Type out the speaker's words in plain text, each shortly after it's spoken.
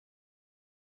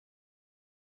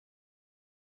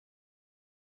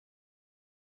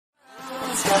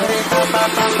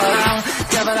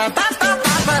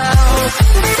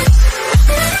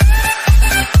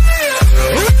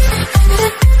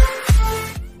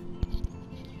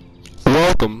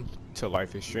Welcome to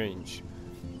Life is Strange.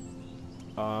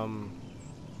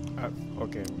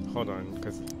 Okay, hold on,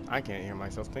 because I can't hear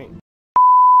myself think.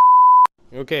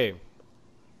 Okay,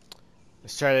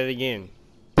 let's try that again.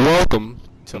 Welcome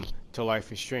to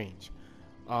Life is Strange.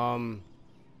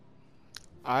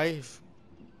 I've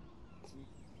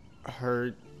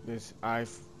heard this. What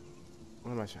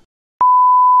am I saying?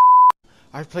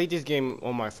 I've played this game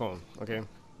on my phone. Okay,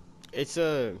 it's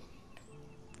a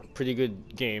pretty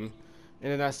good game,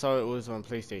 and then I saw it was on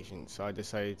PlayStation, so I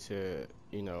decided to,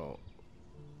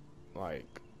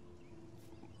 like,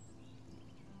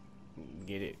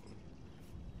 get it.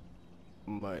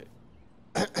 But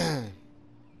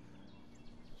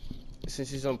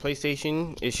since it's on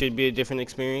PlayStation, it should be a different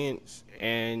experience,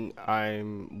 and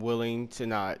I'm willing to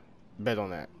not bet on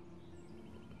that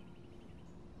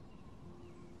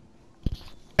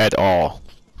at all.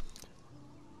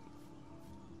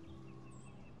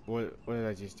 What did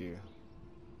I just do?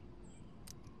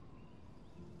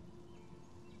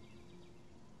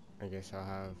 I guess I'll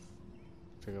have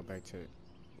to go back to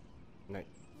nightmare.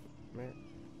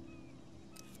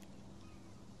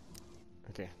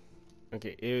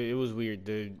 Okay, it was weird,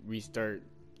 the restart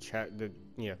chat,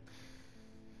 yeah.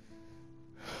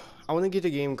 I want to get a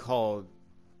game called,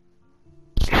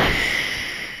 I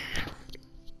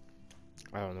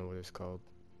don't know what it's called,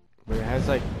 but it has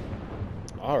like,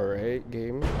 alright,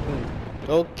 game,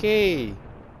 okay.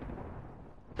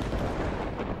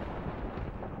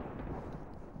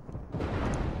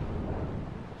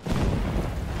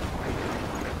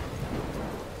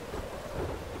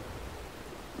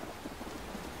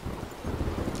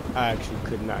 I actually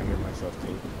could not hear myself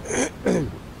think.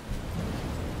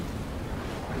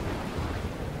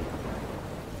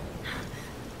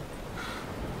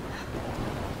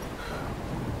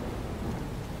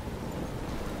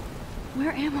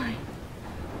 Where am I?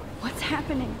 What's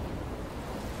happening?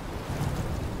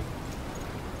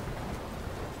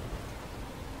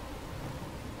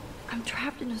 I'm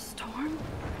trapped in a storm?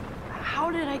 How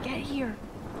did I get here?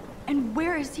 And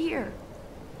where is here?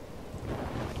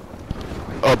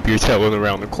 Up your telling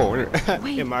around the corner.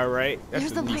 Wait, am I right?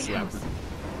 That's there's the lighthouse.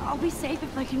 I'll be safe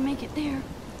if I can make it there.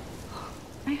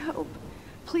 I hope.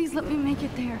 Please let me make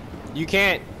it there. You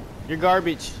can't. You're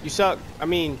garbage. You suck. I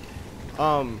mean,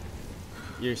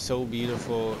 you're so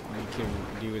beautiful. You can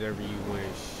do whatever you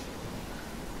wish.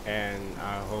 And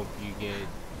I hope you get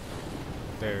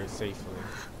there safely.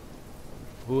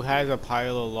 Who has a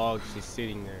pile of logs just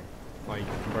sitting there? Like,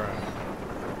 bruh.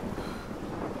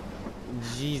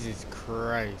 Jesus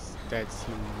Christ, that's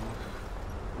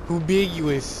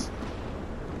ambiguous.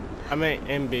 I meant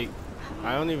ambig.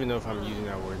 I don't even know if I'm using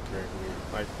that word correctly.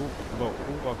 Like, who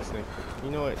walks next?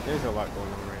 You know what? There's a lot going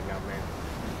on right now, man.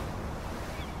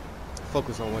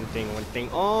 Focus on one thing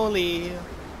only.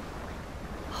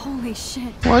 Holy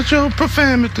shit. Watch your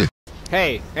profanity.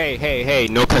 Hey,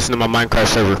 no cussing on my Minecraft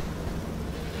server.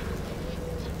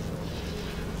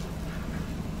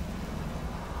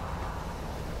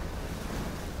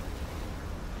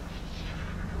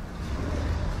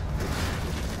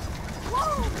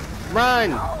 Run!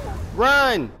 No.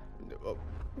 Run!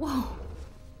 Whoa.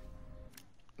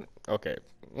 Okay.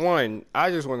 One,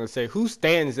 I just want to say, who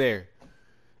stands there?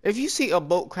 If you see a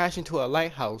boat crash into a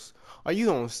lighthouse, are you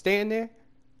going to stand there?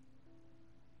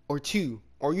 Or two,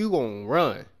 are you going to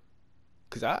run?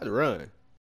 Because I'd run.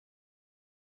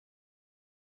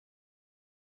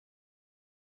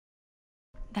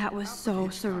 That was so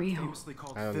surreal. Famously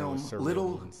called film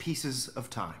Little Pieces of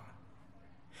Time.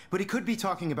 But he could be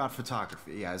talking about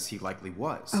photography, as he likely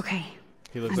was. Okay.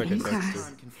 He looks I'm like in a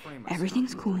class.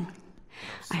 Everything's cool.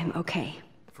 I'm okay.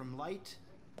 From light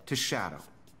to shadow.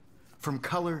 From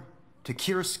color to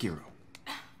chiaroscuro.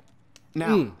 Now,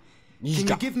 can you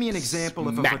give me an example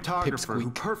of a photographer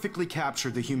who perfectly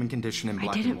captured the human condition in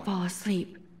black and white? I didn't fall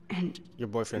asleep, and your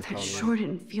boyfriend's that sure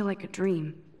didn't feel like a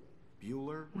dream.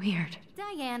 Bueller? Weird.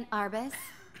 Diane Arbus.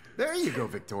 There you go,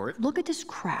 Victoria. Look at this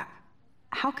crap.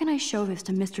 How can I show this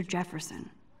to Mr. Jefferson?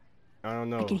 I don't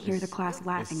know. I can hear the class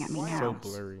laughing at me now. So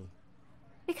blurry.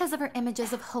 Because of her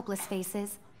images of hopeless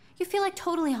faces, you feel like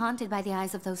totally haunted by the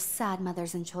eyes of those sad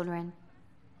mothers and children.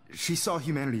 She saw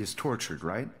humanity as tortured,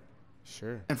 right?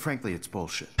 Sure. And frankly, it's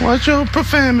bullshit. Watch your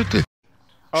profanity.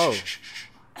 Oh.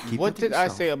 What did I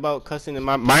say about cussing in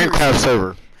my Minecraft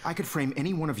server? I could frame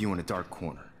any one of you in a dark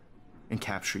corner and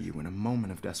capture you in a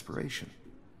moment of desperation.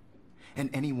 And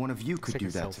any one of you could do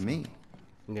that to me.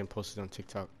 And then post it on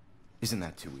TikTok. Isn't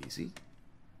that too easy?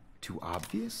 Too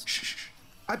obvious?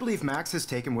 I believe Max has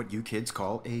taken what you kids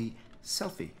call a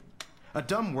selfie. A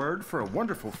dumb word for a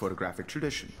wonderful photographic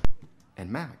tradition.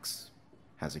 And Max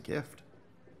has a gift.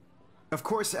 Of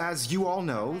course, as you all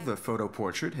know, the photo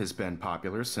portrait has been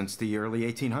popular since the early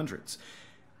 1800s.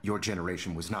 Your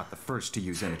generation was not the first to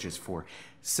use images for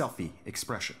selfie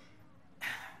expression.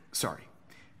 Sorry,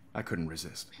 I couldn't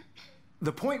resist.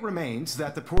 The point remains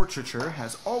that the portraiture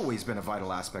has always been a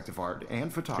vital aspect of art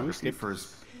and photography for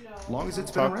as long as it's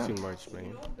been around. Too much,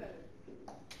 man.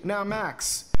 Now,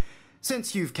 Max,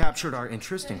 since you've captured our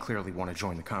interest and clearly want to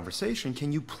join the conversation,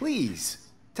 can you please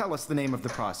tell us the name of the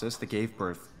process that gave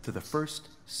birth to the first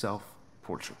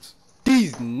self-portraits?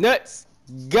 These nuts,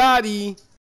 Gotti.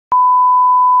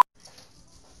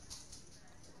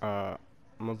 I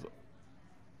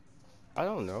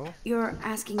don't know. You're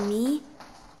asking me?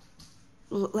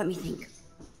 Let me think.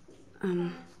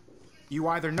 You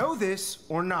either know this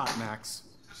or not, Max.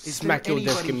 Is Smack there your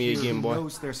desk at me anybody here again, who boy.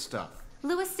 knows their stuff?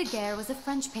 Louis Daguerre was a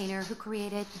French painter who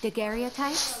created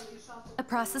daguerreotypes, a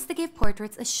process that gave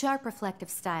portraits a sharp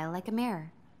reflective style like a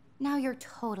mirror. Now you're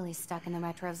totally stuck in the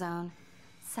retro zone.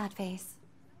 Sad face.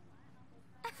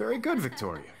 Very good,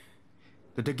 Victoria.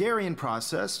 The Daguerrean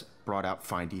process brought out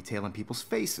fine detail in people's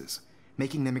faces,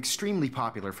 making them extremely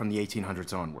popular from the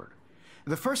 1800s onward.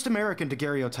 The first American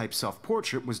daguerreotype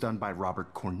self-portrait was done by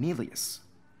Robert Cornelius.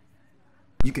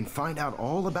 You can find out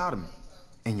all about him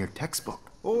in your textbook,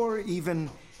 or even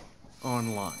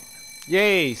online.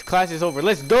 Yay, class is over.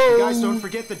 Let's go. You guys, don't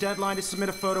forget the deadline to submit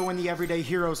a photo in the Everyday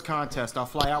Heroes contest. I'll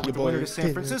fly out with the winner to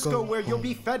San Francisco, where you'll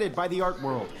be feted by the art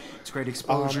world. It's great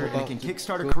exposure, and it can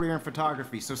kickstart a career in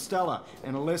photography. So Stella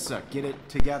and Alyssa, get it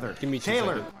together. Give me 2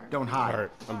 Taylor, seconds. don't hide. All right,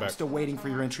 I'm back. still waiting for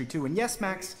your entry too. And yes,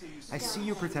 Max, I see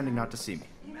you pretending not to see me.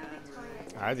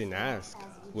 I didn't ask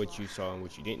what you saw and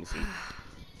what you didn't see.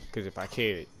 Because if I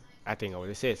cared, I think I would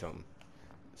have said something.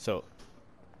 So,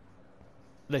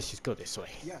 let's just go this way.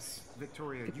 Yes,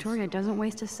 Victoria. Victoria doesn't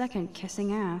waste a second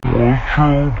kissing ass.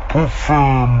 I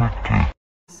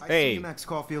see Hey. you, Max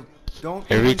Caulfield. Don't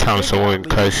Every time think someone about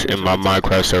cuss leaving in my until it's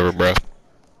Minecraft server, bro.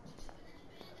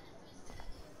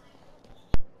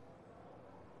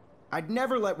 I'd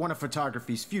never let one of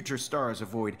photography's future stars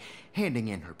avoid handing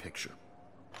in her picture.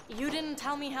 You didn't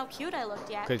tell me how cute I looked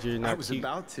yet. Because you're I not was cute.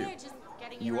 about to. They're just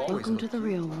getting You ready. always Welcome to look the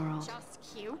real world. Just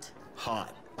cute.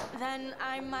 hot. Then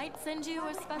I might send you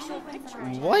a special picture.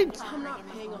 What?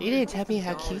 You didn't tell me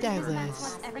how cute I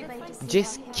was.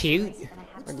 Just cute?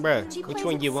 Like, bruh, which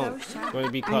one you want? You want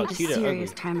to be I called need a cute or ugly?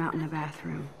 serious time out in the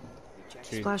bathroom.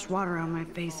 True. Splash water on my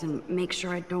face and make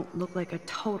sure I don't look like a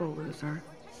total loser.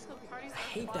 I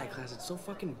hate that class. It's so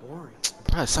fucking boring.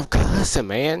 Bruh, stop cussing,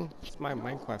 man. It's my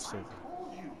Minecraft server.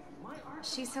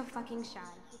 She's so fucking shy.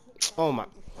 Oh my.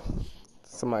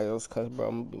 Somebody else cuss, bro.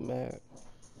 I'm gonna be mad.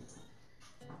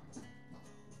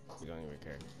 You don't even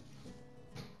care.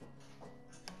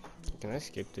 Can I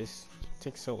skip this? It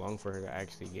takes so long for her to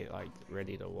actually get like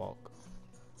ready to walk.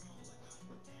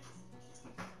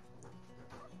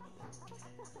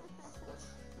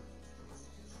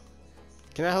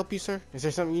 Can I help you, sir? Is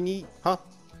there something you need? Huh?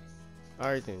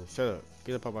 Alright then, shut up.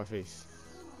 Get up on my face.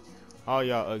 All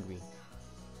y'all ugly.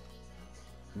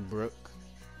 Brooke.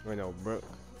 Or no, Brooke.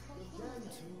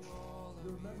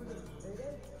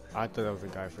 I thought that was a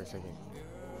guy for a second.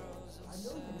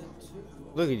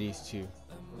 Look at these two.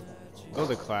 Go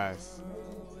to class.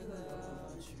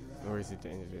 Or is it the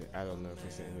end of it? I don't know if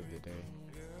it's the end of the day.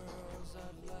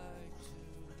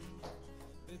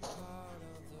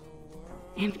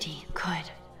 Empty. Good.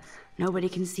 Nobody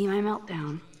can see my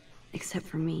meltdown. Except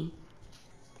for me.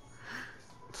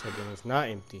 So then it's not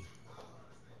empty.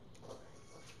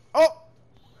 Oh!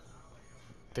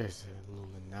 There's an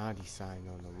Illuminati sign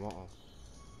on the wall.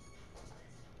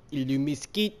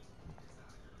 Illumisquite.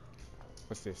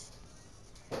 What's this?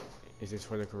 Is this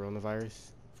for the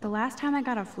coronavirus? The last time I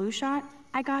got a flu shot,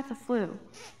 I got the flu.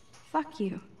 Fuck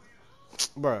you.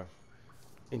 Bruh.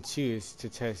 And 2 is to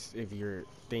test if your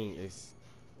thing is,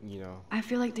 you know. I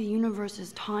feel like the universe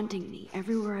is taunting me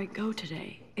everywhere I go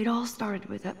today. It all started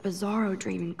with that bizarro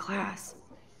dream in class.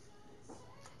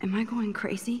 Am I going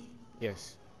crazy?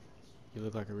 Yes. You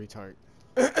look like a retard.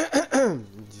 I'm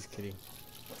just kidding.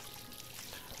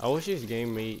 I wish this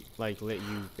game made, like, let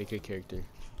you make a character.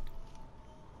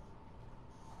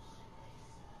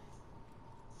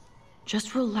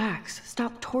 Just relax.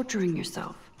 Stop torturing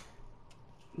yourself.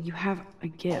 You have a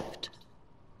gift.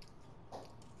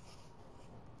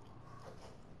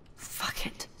 Fuck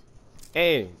it.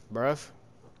 Hey, bruv.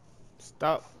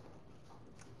 Stop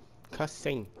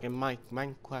cussing in my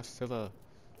Minecraft server.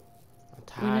 I'm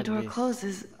tired When a of door this.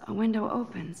 closes, a window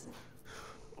opens.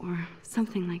 Or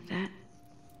something like that.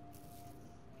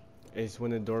 is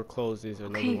when the door closes.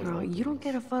 Another Okay, one girl, opens. you don't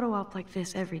get a photo op like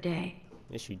this every day.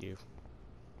 Yes, you do.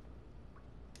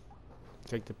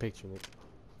 Take the picture, Nick.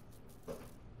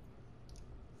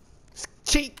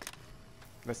 Cheek.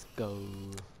 Let's go.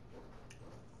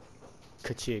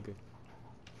 Kachinga.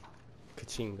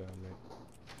 Kachinga, man.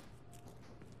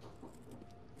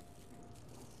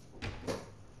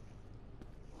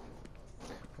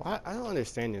 Why? I don't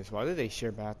understand this. Why do they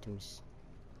share bathrooms?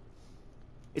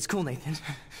 It's cool, Nathan.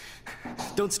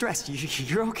 Don't stress.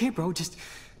 You're okay, bro. Just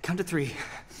count to 3.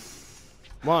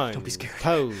 One. Don't be scared.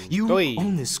 Two, You three.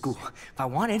 own this school. If I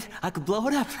wanted, I could blow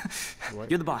it up. What?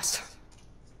 You're the boss.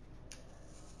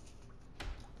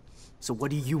 So what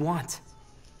do you want?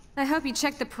 I hope you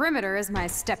check the perimeter, as my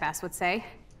step-ass would say.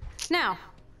 Now,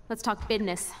 let's talk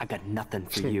business. I got nothing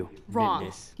for you. Wrong.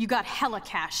 Business. You got hella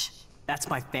cash. That's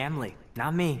my family,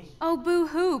 not me. Oh,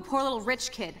 boo-hoo, poor little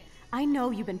rich kid. I know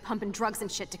you've been pumping drugs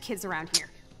and shit to kids around here.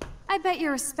 I bet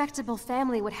your respectable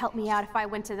family would help me out if I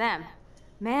went to them.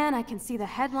 Man, I can see the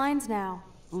headlines now.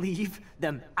 Leave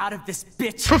them out of this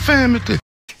bitch. Profanity.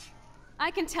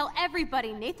 I can tell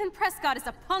everybody Nathan Prescott is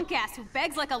a punk ass who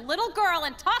begs like a little girl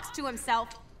and talks to himself.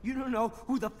 You don't know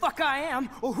who the fuck I am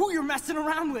or who you're messing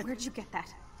around with. Where'd you get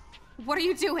that? What are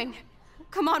you doing?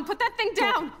 Come on, put that thing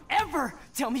down! Don't ever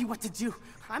tell me what to do.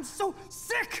 I'm so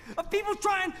sick of people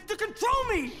trying to control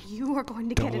me. You are going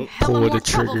to get in Don't hella pull more the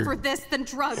trouble trigger. for this than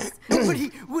drugs.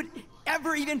 Nobody would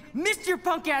ever even miss your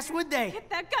punk ass, would they? Get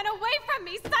that gun away from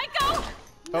me, psycho!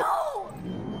 No!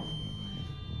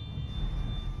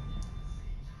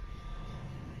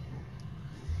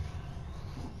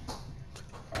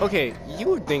 Okay, you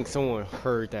would think someone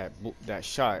heard that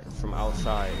shot from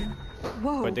outside,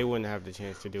 Whoa. but they wouldn't have the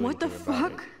chance to do What the anything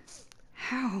about fuck? it.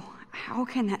 How? How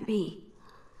can that be?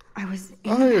 I was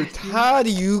in Oh, the you're bathroom. tired.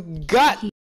 You got.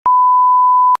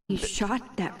 He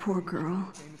shot that poor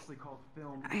girl.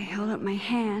 I held up my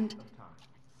hand,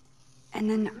 and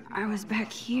then I was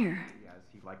back here. As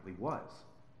he likely was.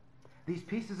 These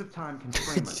pieces of time can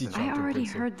frame us in I our already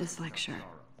pencil. heard this lecture.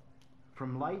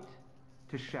 From light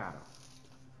to shadow.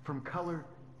 From color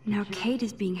to Now hue. Kate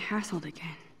is being hassled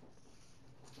again.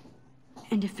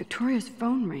 And if Victoria's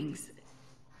phone rings,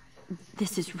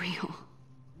 this is real.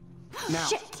 Now,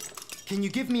 Shit! can you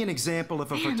give me an example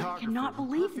of a Man, I photographer cannot who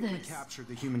believe perfectly this. captured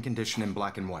the human condition in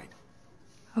black and white?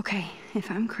 Okay,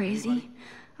 if I'm crazy,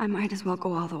 I might as well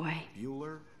go all the way.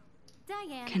 Bueller?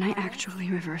 Diane. Can I actually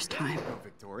reverse time? Oh,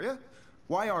 Victoria?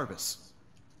 Why Arbus?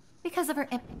 Because of her.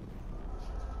 I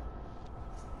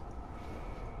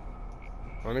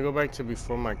want to go back to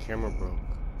before my camera broke.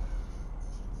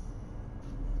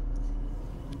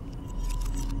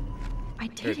 I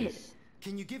did it it. is.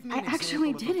 Can you give me I an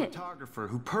actually example of did a it. photographer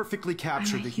who perfectly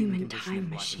captured a the human human condition time in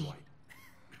black machine. and white?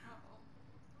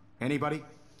 Anybody?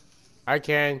 I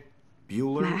can.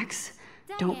 Bueller? Max,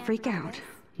 don't freak out.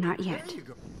 Not yet. There you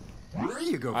go. There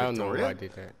you go, I don't know Victoria. why I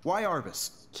did that. Why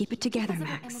Arbus? Keep it together, Because of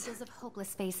her Max. images of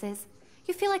hopeless faces.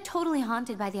 You feel like totally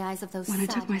haunted by the eyes of those When I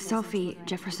took sad my innocent selfie, children.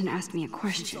 Jefferson asked me a She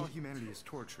question. saw humanity is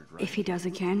tortured, right? If he does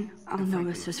again, I'll know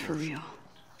this is for real.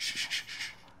 Shh, shh, shh, shh.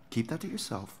 Keep that to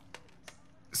yourself.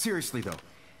 Seriously, though,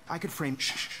 I could frame.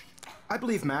 Shh, shh. I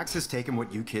believe Max has taken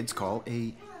what you kids call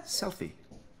a selfie.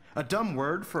 A dumb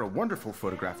word for a wonderful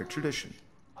photographic tradition.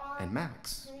 And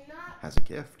Max has a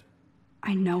gift.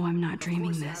 I know I'm not Of dreaming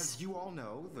course, this. as you all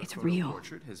know, the It's photo real.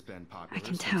 portrait has been popular I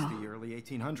can since tell. the early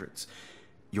 1800s.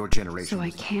 Your generation So I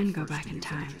was not can the go first back to in use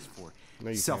time. images for No,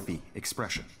 you selfie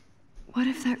expression. What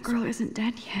if that girl isn't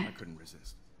dead I yet? couldn't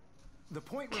resist. The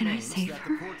point Can I remains save that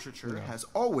her? the portraiture has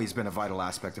always been a vital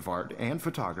aspect of art and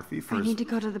photography for I as need to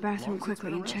go to the bathroom long as it's quickly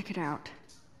been and around. check it out.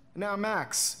 Now,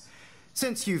 Max,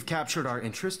 since you've captured our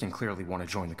interest and clearly want to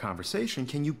join the conversation,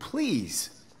 can you please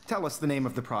tell us the name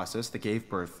of the process that gave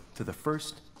birth to the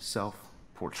first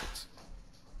self-portraits?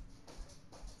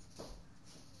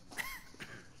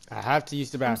 I have to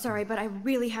use the bathroom. I'm sorry, but I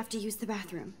really have to use the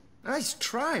bathroom. Nice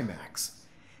try, Max.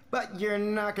 But you're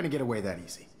not going to get away that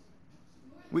easy.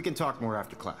 We can talk more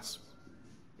after class.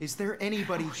 Is there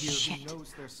anybody here who Shit.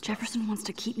 knows their stuff? Jefferson wants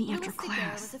to keep me after Louis Daguerre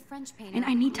class. was a French painter And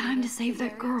I who need time to created save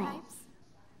that girl. daguerreotypes,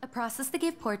 a process that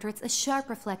gave portraits a sharp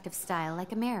reflective style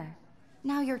like a mirror.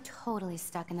 Now you're totally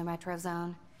stuck in the retro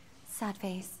zone. Sad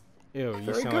face. Ew, you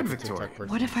Very sound good, like a TikTok Victoria. person.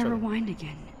 What if I Shut up. rewind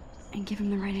again and give him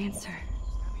the right answer?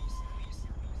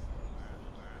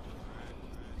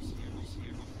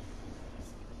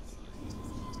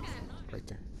 Right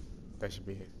there. That should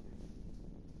be it.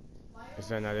 Is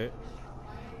that not it?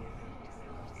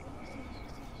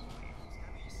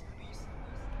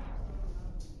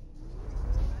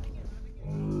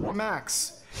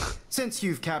 Max, Since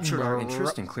you've captured our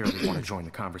interest and clearly want to join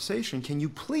the conversation, can you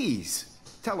please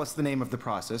tell us the name of the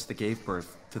process that gave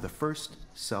birth to the first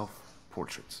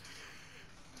self-portraits?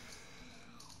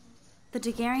 The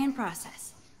Daguerrean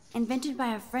process, invented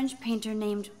by a French painter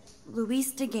named Louis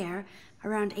Daguerre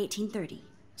around 1830.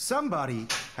 Somebody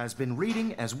has been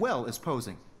reading as well as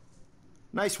posing.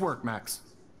 Nice work, Max.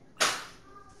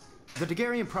 The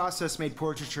Daguerrean process made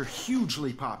portraiture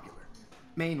hugely popular,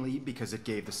 mainly because it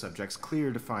gave the subjects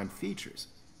clear, defined features.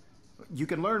 You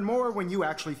can learn more when you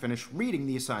actually finish reading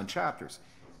the assigned chapters.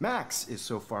 Max is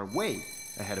so far way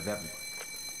ahead of everybody.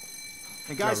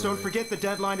 And guys, don't forget the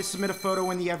deadline to submit a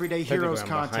photo in the Everyday Heroes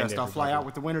contest. I'll fly out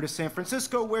with the winner to San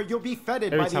Francisco, where you'll be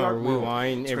feted by the art world.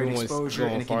 Everyone's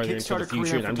going farther into the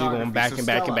future, and I'm just going back and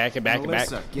back and back and back and back.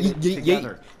 Get it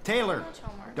together. Taylor,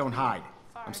 don't hide.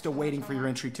 I'm still waiting for your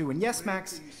entry too. And yes,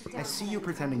 Max, I see you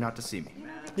pretending not to see me.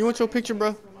 You want your picture,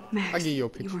 bro? Max, I'll give you a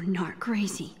picture. You are not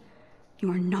crazy.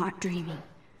 You are not dreaming.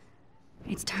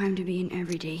 It's time to be an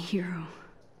everyday hero.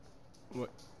 What?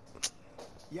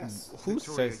 Yes, Who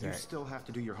Victoria, says that? You still have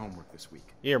to do your homework this week.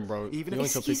 Yeah, bro. Even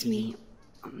Excuse me,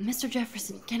 Mr.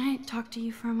 Jefferson, can I talk to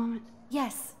you for a moment?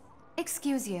 Yes.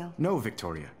 Excuse you. No,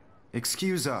 Victoria.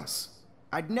 Excuse us.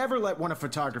 I'd never let one of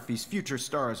photography's future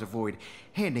stars avoid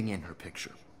handing in her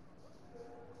picture.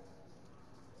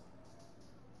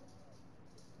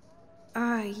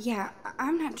 Yeah,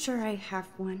 I'm not sure I have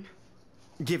one.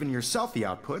 Given your selfie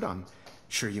output, I'm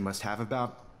sure you must have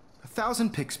about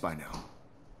 1,000 pics by now.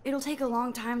 It'll take a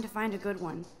long time to find a good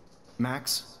one.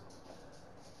 Max,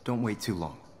 don't wait too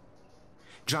long.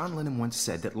 John Lennon once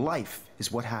said that life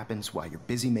is what happens while you're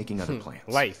busy making other plans.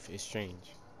 Life is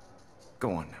strange.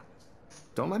 Go on now.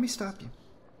 Don't let me stop you.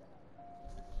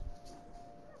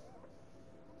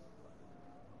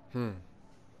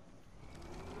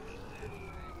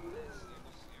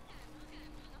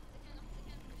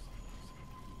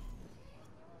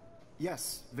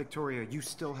 Yes, Victoria, you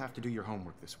still have to do your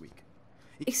homework this week.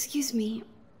 Excuse me,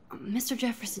 Mr.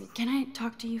 Jefferson, can I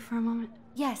talk to you for a moment?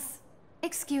 Yes.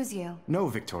 Excuse you. No,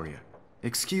 Victoria.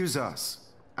 Excuse us.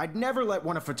 I'd never let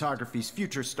one of photography's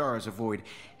future stars avoid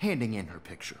handing in her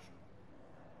picture.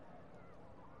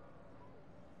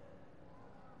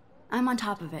 I'm on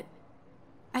top of it.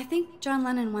 I think John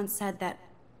Lennon once said that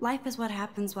life is what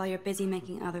happens while you're busy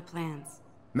making other plans.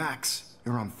 Max,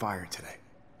 you're on fire today.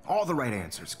 All the right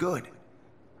answers. Good.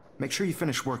 Make sure you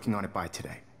finish working on it by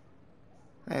today.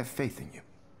 I have faith in you.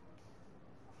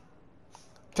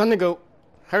 Time to go.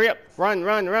 Hurry up. Run,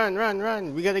 run, run, run,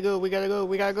 run. We gotta go, we gotta go,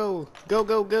 we gotta go. Go,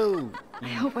 go, go. I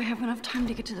hope I have enough time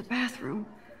to get to the bathroom.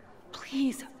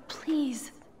 Please,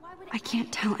 please. I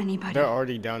can't tell anybody. They're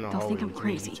already down the They'll hallway. think I'm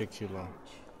crazy. It took too long.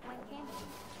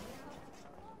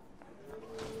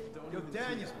 Yo,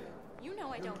 Daniel. You know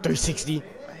I don't. 360.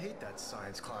 I hate that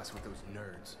science class with those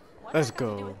nerds. Let's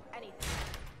go.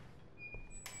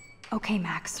 Okay,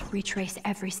 Max, retrace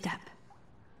every step.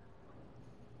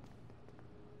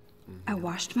 I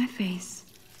washed my face.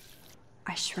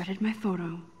 I shredded my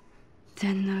photo.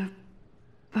 Then the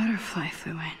butterfly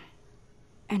flew in.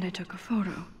 And I took a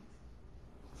photo.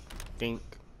 Think.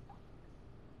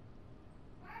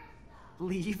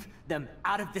 Leave them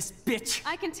out of this bitch!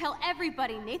 I can tell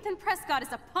everybody Nathan Prescott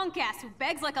is a punk ass who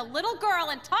begs like a little girl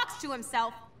and talks to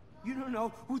himself. You don't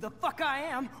know who the fuck I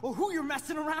am or who you're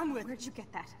messing around with. Where'd you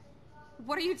get that?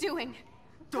 What are you doing?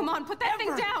 Come on, put that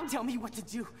thing down! Tell me what to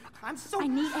do. I'm so I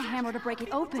need a hammer to break it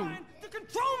open. to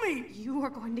control me! You are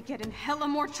going to get in hella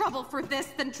more trouble for this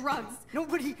than drugs.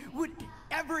 Nobody would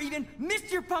ever even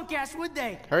miss your punk ass, would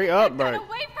they? Hurry up, Get bro.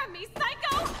 away from me,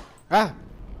 psycho! Ah.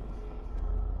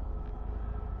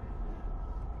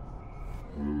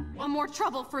 More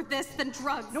trouble for this than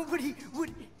drugs. Nobody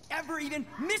would ever even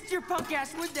miss your punk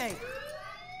ass, would they?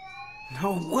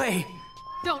 No way!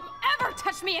 Don't ever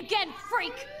touch me again,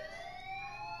 freak!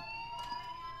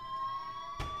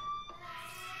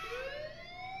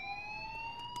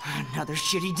 Another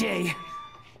shitty day.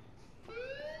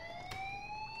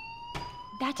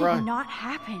 That did not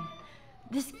happen.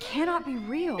 This cannot be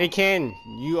real. It can.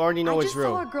 You already know it's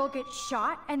real. I just saw a girl get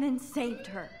shot and then saved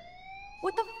her.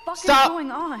 What the fuck is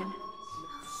going on?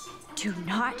 Do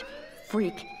not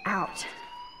freak out.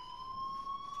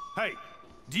 Hey,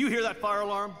 do you hear that fire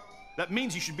alarm? That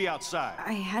means you should be outside.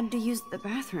 I had to use the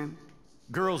bathroom.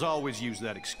 Girls always use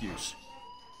that excuse.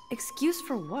 Excuse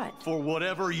for what? For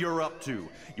whatever you're up to.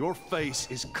 Your face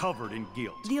is covered in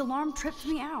guilt. The alarm tripped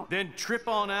me out. Then trip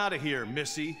on out of here,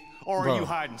 missy. Or Bro. are you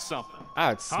hiding something?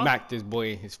 I'd smack this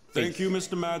boy in his face. Thank you,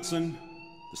 Mr. Madsen.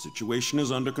 The situation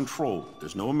is under control.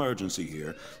 There's no emergency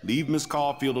here. Leave Miss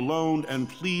Caulfield alone, and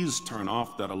please turn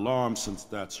off that alarm since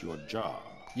that's your job.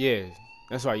 Yeah.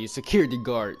 That's why you security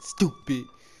guard, stupid.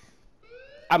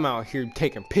 I'm out here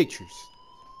taking pictures.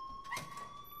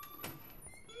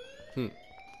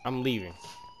 I'm leaving.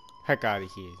 Heck out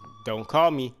of here. Don't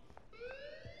call me.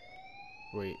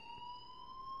 Wait.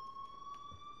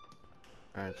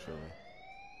 Actually.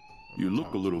 You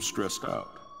look a little stressed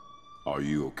out. Are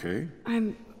you okay?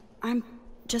 I'm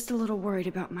just a little worried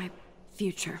about my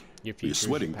future. You're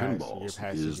sweating pinballs.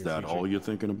 Is that all you're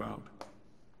thinking about?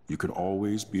 You could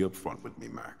always be upfront with me,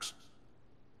 Max.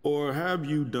 Or have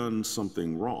you done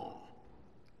something wrong?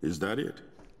 Is that it?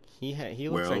 He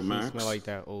looks like Max, he smell like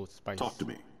that old spice. Talk to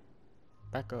me.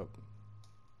 Back up.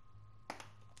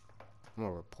 I'm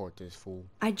gonna report this fool.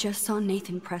 I just saw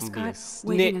Nathan Prescott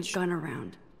waving a gun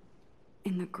around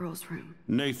in the girls' room.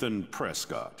 Nathan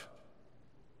Prescott.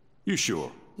 You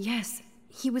sure? Yes.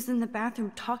 He was in the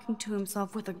bathroom talking to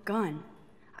himself with a gun.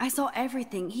 I saw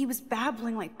everything. He was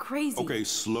babbling like crazy. Okay,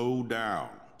 slow down.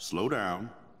 Slow down.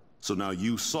 So now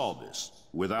you saw this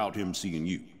without him seeing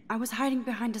you. I was hiding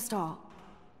behind a stall.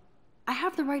 I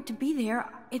have the right to be there.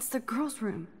 It's the girls'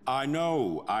 room. I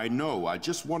know. I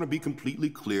just want to be completely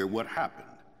clear what happened.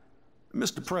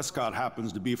 Mr. Prescott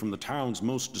happens to be from the town's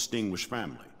most distinguished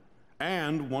family,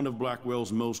 and one of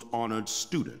Blackwell's most honored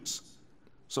students.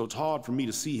 So it's hard for me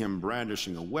to see him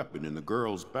brandishing a weapon in the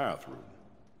girls' bathroom.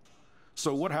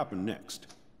 So what happened next?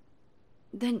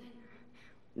 Then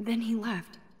he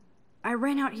left. I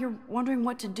ran out here wondering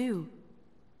what to do.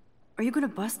 Are you gonna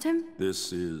bust him?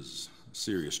 This is a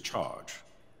serious charge.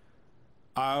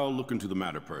 I'll look into the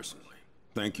matter personally.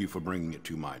 Thank you for bringing it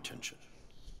to my attention.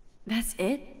 That's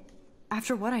it?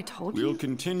 After what I told you? We'll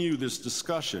continue this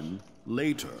discussion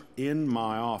later in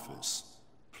my office.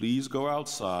 Please go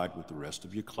outside with the rest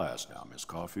of your class now, Miss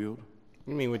Caulfield.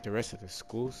 You mean with the rest of the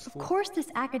schools? Of course this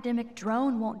academic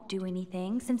drone won't do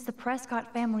anything, since the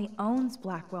Prescott family owns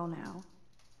Blackwell now.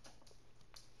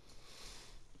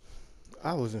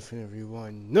 I wasn't finna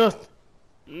rewind nothing.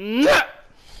 Nah!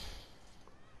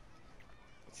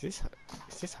 Is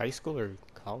this high school or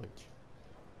college?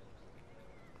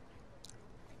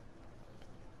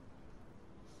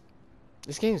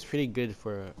 This game is pretty good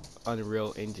for an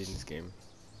Unreal Engine's game.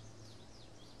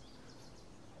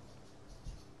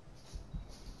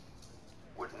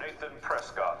 Would Nathan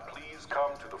Prescott please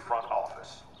come to the front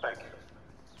office? Thank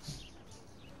you.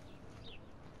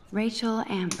 Rachel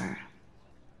Amber.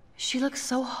 She looks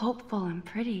so hopeful and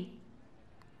pretty.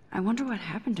 I wonder what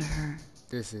happened to her.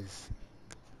 This is...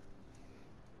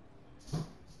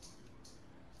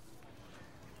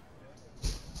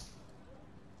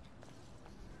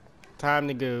 Time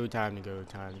to go, time to go,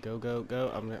 time to go,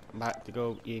 go. I'm about to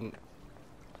go in...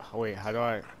 Oh, wait, how do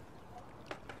I...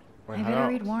 Wait, I better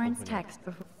read Warren's text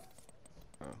before...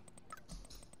 Oh.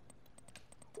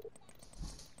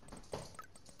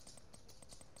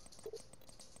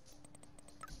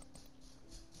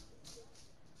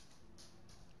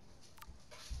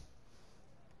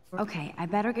 Okay, I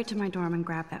better get to my dorm and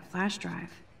grab that flash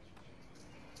drive.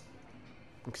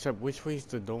 Except which way's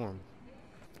the dorm?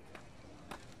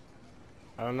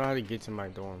 I don't know how to get to my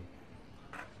dorm.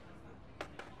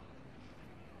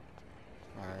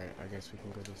 Alright, I guess we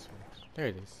can go this way. There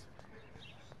it is.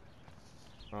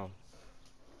 Oh.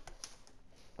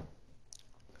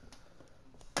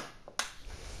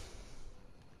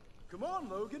 Come on,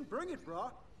 Logan, bring it,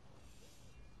 brah.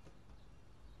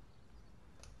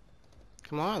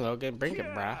 Come on, Logan, bring it,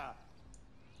 bruh.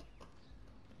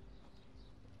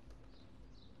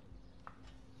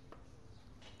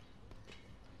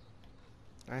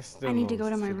 I need to go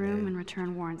to my room and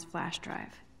return Warren's flash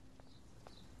drive.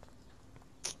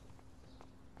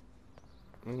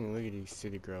 Look at these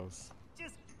city girls.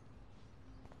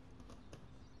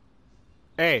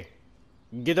 Hey,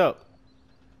 get up.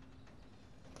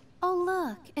 Oh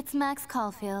look, it's Max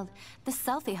Caulfield, the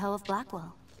selfie hoe of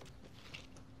Blackwell.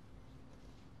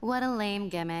 What a lame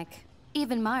gimmick.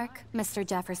 Even Mark, Mr.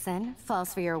 Jefferson,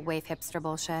 falls for your waif hipster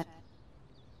bullshit.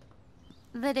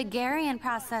 The Daguerrean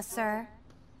process, sir.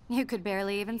 You could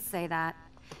barely even say that.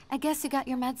 I guess you got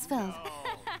your meds filled.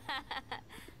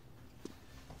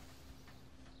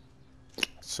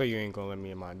 So you ain't gonna let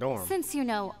me in my dorm? Since you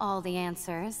know all the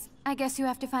answers, I guess you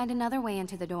have to find another way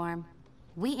into the dorm.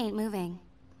 We ain't moving.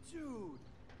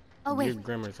 Oh wait,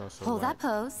 hold that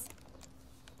pose.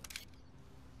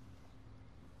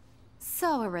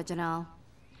 So original.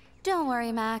 Don't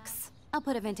worry, Max. I'll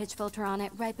put a vintage filter on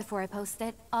it right before I post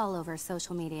it all over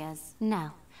social medias.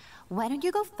 Now, why don't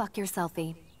you go fuck your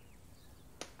selfie?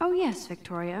 Oh yes,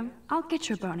 Victoria. I'll get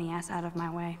your bony ass out of my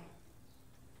way.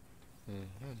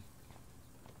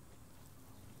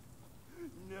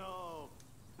 No.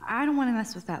 I don't want to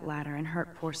mess with that ladder and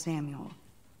hurt poor Samuel.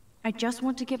 I just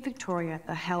want to get Victoria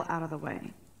the hell out of the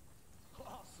way.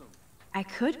 Awesome. I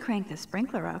could crank the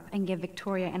sprinkler up and give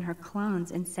Victoria and her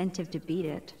clones incentive to beat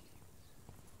it.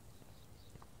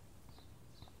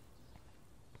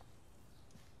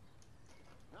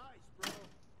 Nice, bro.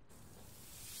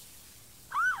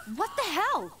 What the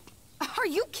hell? Are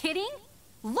you kidding?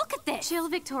 Look at this! Chill,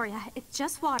 Victoria. It's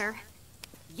just water.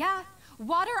 Yeah,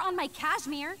 water on my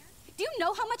cashmere. Do you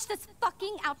know how much this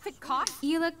fucking outfit costs?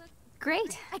 You look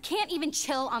great. I can't even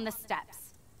chill on the steps.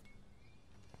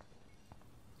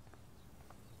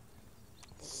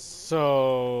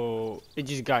 So it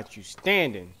just got you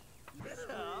standing.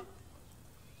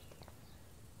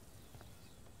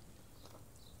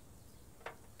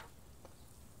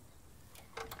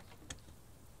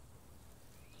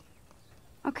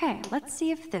 Okay, let's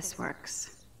see if this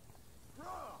works.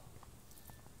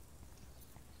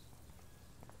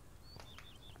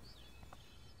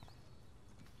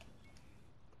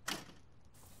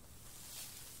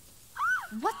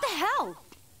 What the hell?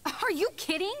 Are you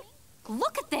kidding?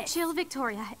 Look at this! Chill,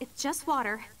 Victoria. It's just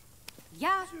water.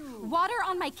 Yeah, water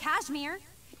on my cashmere.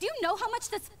 Do you know how much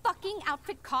this fucking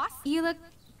outfit costs? You look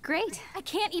great. I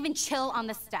can't even chill on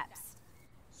the steps.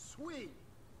 Sweet.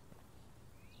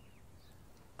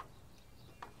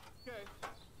 Okay.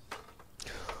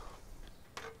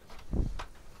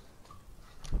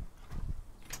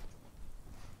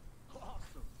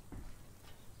 Awesome.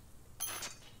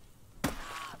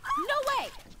 No way!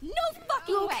 No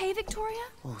fucking way! Okay, Victoria?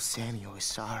 Oh, Samuel is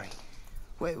sorry.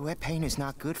 Wet paint is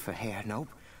not good for hair, nope.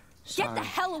 Sorry. Get the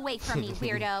hell away from me,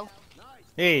 weirdo.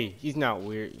 Hey, he's not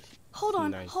weird. Hold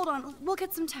on, Nice. hold on. We'll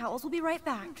get some towels. We'll be right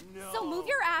back. So move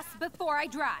your ass before I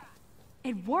dry.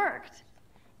 It worked.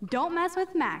 Don't mess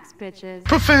with Max, bitches.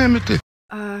 Profanity.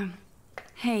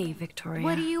 Hey, Victoria.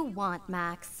 What do you want,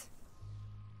 Max?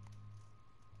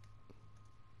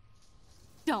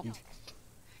 Don't.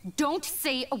 Don't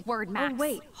say a word, Max. Oh,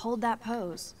 wait. Hold that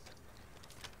pose.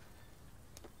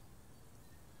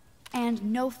 And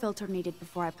no filter needed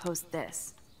before I post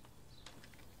this.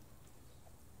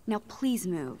 Now please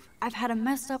move. I've had a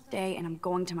messed up day and I'm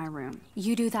going to my room.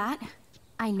 You do that?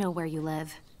 I know where you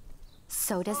live.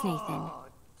 So does Nathan.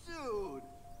 Dude.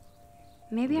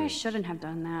 Maybe I shouldn't have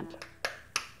done that.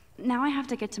 Now I have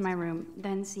to get to my room,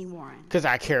 then see Warren. Because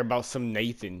I care about some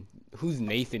Nathan. Who's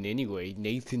Nathan anyway?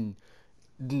 Nathan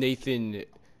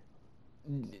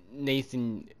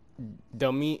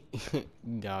dummy.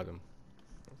 Got him.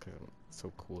 Okay,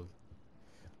 so cool.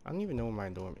 I don't even know where my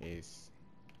dorm is.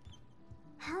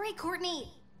 Hurry, Courtney.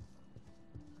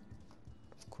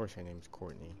 Of course her name's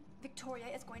Courtney. Victoria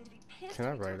is going to be pissed. Can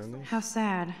I write on this? How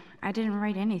sad. I didn't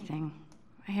write anything.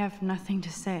 I have nothing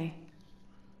to say.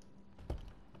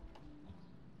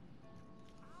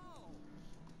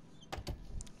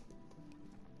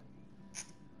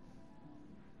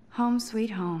 Home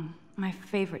sweet home. My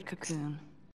favorite cocoon.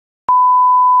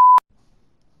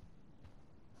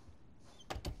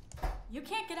 You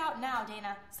can't get out now,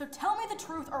 Dana, so tell me the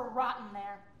truth or rot in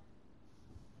there.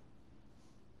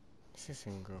 It's the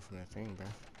same girl from the thing, bro.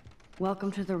 Welcome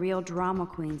to the real drama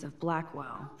queens of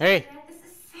Blackwell. Hey!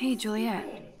 Hey,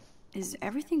 Juliet. Is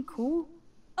everything cool?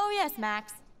 Oh yes,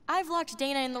 Max. I've locked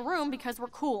Dana in the room because we're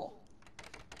cool.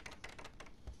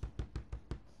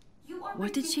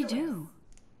 What did she do?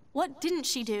 What didn't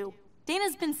she do?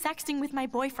 Dana's been sexting with my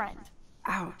boyfriend.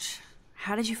 Ouch.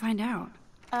 How did you find out?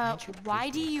 Why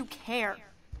do you care?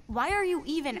 Why are you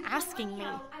even asking me?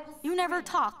 You never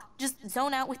talk, just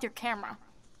zone out with your camera.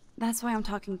 That's why I'm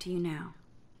talking to you now.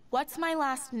 What's my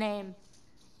last name?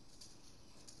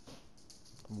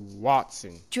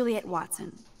 Watson. Juliet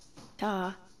Watson.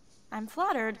 Duh. I'm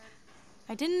flattered.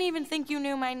 I didn't even think you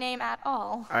knew my name at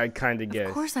all. I kinda guess.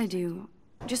 Of course I do.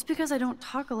 Just because I don't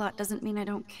talk a lot doesn't mean I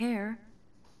don't care.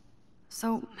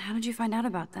 So, how did you find out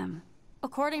about them?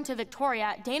 According to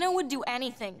Victoria, Dana would do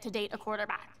anything to date a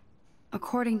quarterback.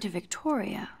 According to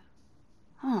Victoria?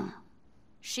 Huh.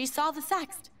 She saw the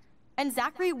sext, and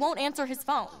Zachary won't answer his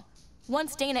phone.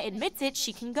 Once Dana admits it,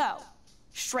 she can go.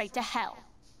 Straight to hell.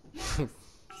 I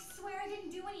swear I didn't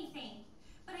do anything,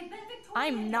 but I bet Victoria...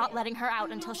 I'm not letting her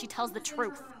out until she tells the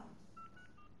truth.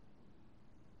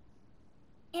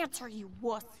 Answer, you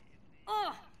wuss.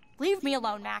 Ugh. Leave me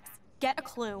alone, Max. Get a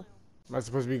clue. Am I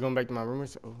supposed to be going back to my room or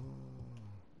so? Oh.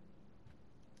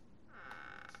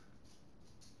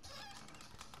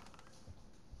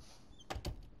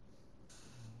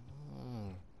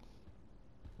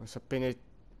 What's up in it?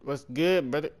 What's good,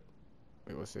 brother?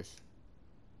 Wait, what's this?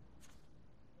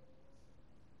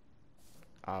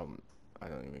 I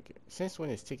don't even get. Since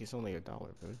when is tickets only $1, bro?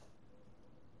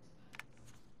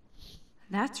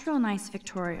 That's real nice,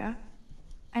 Victoria.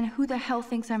 And who the hell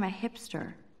thinks I'm a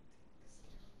hipster?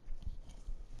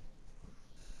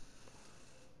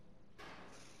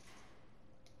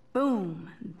 Boom!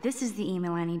 This is the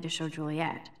email I need to show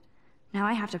Juliet. Now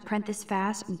I have to print this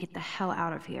fast and get the hell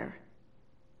out of here.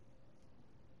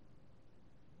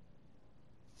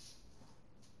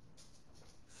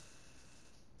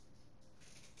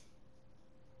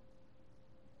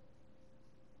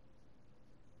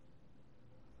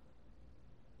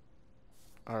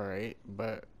 Alright,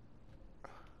 but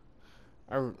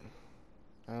I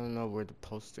don't know where to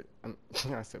post it.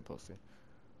 I said post it.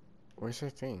 Where's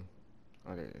that thing?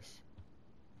 Oh, there it is.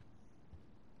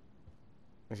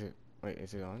 Is it? Wait,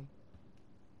 is it on?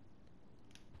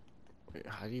 Wait,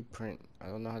 how do you print? I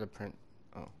don't know how to print.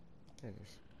 Oh, there it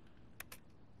is.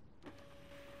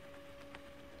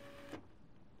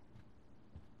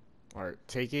 Alright,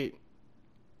 take it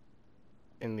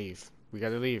and leave. We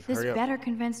gotta leave. This Hurry up. better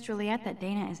convince Juliet that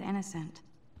Dana is innocent.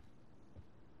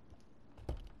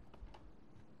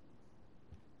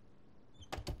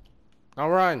 I'll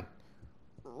run.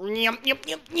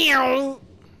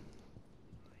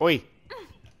 Oi.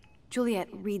 Juliet,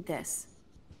 read this.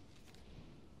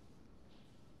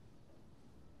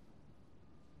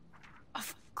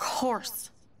 Of course.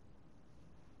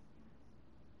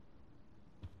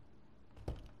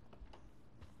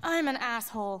 I'm an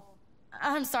asshole.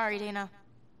 I'm sorry, Dana.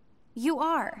 You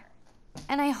are.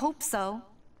 And I hope so.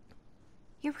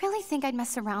 You really think I'd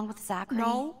mess around with Zachary?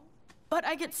 No, but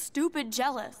I get stupid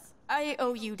jealous. I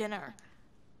owe you dinner.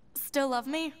 Still love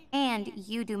me? And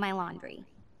you do my laundry.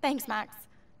 Thanks, Max.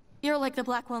 You're like the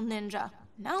Blackwell Ninja.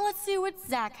 Now let's see what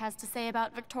Zach has to say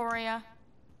about Victoria.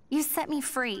 You set me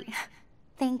free.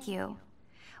 Thank you.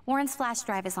 Warren's flash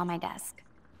drive is on my desk.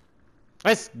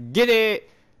 Let's get it.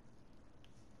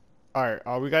 Alright,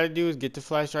 all we gotta do is get the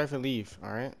flash drive and leave,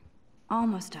 alright?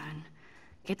 Almost done.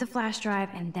 Get the flash drive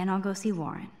and then I'll go see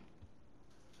Warren.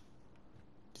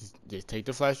 Just take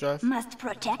the flash drive? Must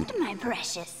protect my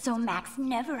precious so Max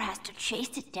never has to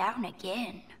chase it down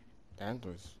again. That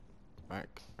was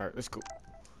whack. Alright, let's go.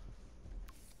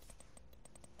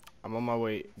 I'm on my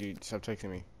way, dude. Stop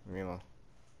texting me. Leave me alone.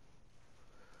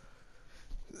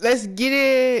 Let's get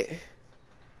it!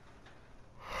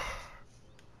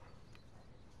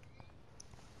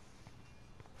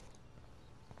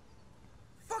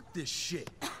 Fuck this shit.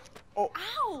 Oh.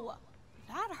 Ow!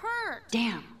 That hurt.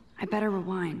 Damn, I better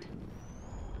rewind.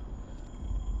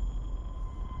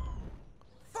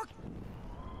 Fuck.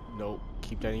 Nope.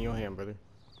 Keep that in your hand, brother.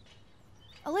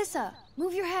 Alyssa,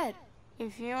 move your head.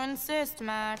 If you insist,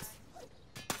 Max.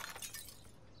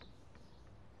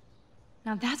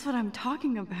 Now that's what I'm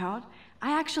talking about.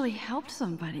 I actually helped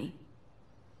somebody.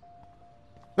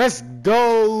 Let's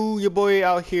go! Your boy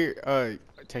out here.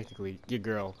 Technically, your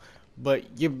girl. But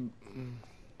you...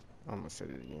 I almost said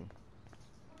it again.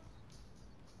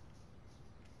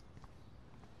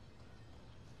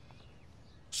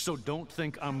 So don't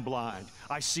think I'm blind.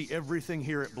 I see everything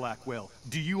here at Blackwell.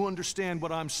 Do you understand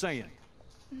what I'm saying?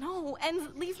 No,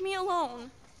 and leave me alone.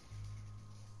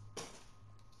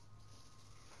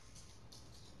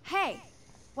 Hey,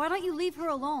 why don't you leave her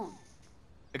alone?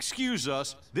 Excuse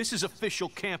us, this is official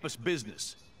campus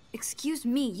business. Excuse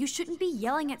me, you shouldn't be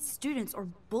yelling at students or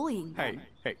bullying them.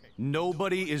 Hey,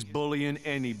 nobody is bullying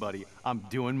anybody. I'm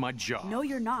doing my job. No,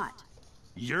 you're not.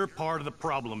 You're part of the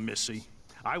problem, Missy.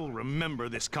 I will remember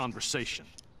this conversation.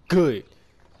 Good.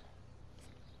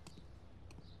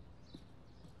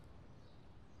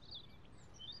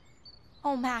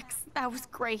 Oh, Max, that was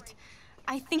great.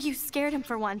 I think you scared him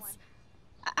for once.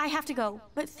 I have to go,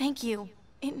 but thank you.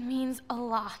 It means a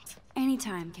lot.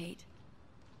 Anytime, Kate.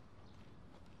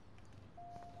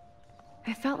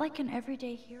 I felt like an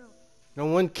everyday hero. No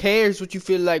one cares what you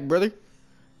feel like, brother.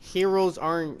 Heroes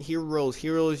aren't heroes.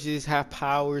 Heroes just have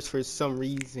powers for some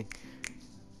reason.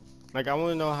 Like, I want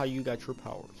to know how you got your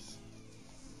powers.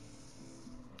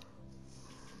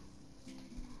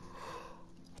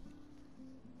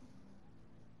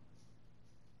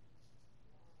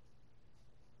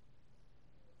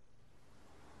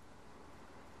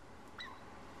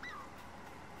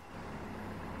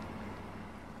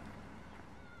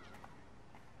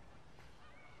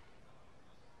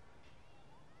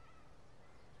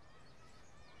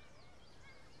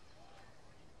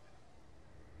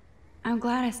 I'm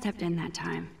glad I stepped in that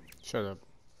time. Shut up.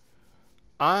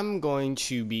 I'm going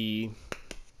to be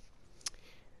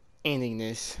ending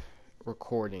this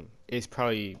recording. It's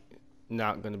probably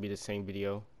not going to be the same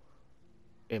video.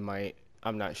 It might.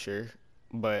 I'm not sure.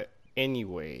 But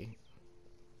anyway,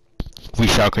 we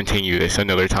shall continue this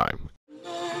another time.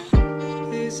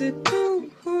 Is it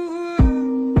too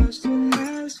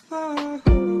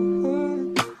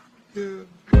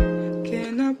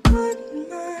And I put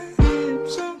my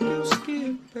lips on your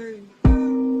skin, babe.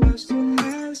 All I still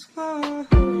ask for.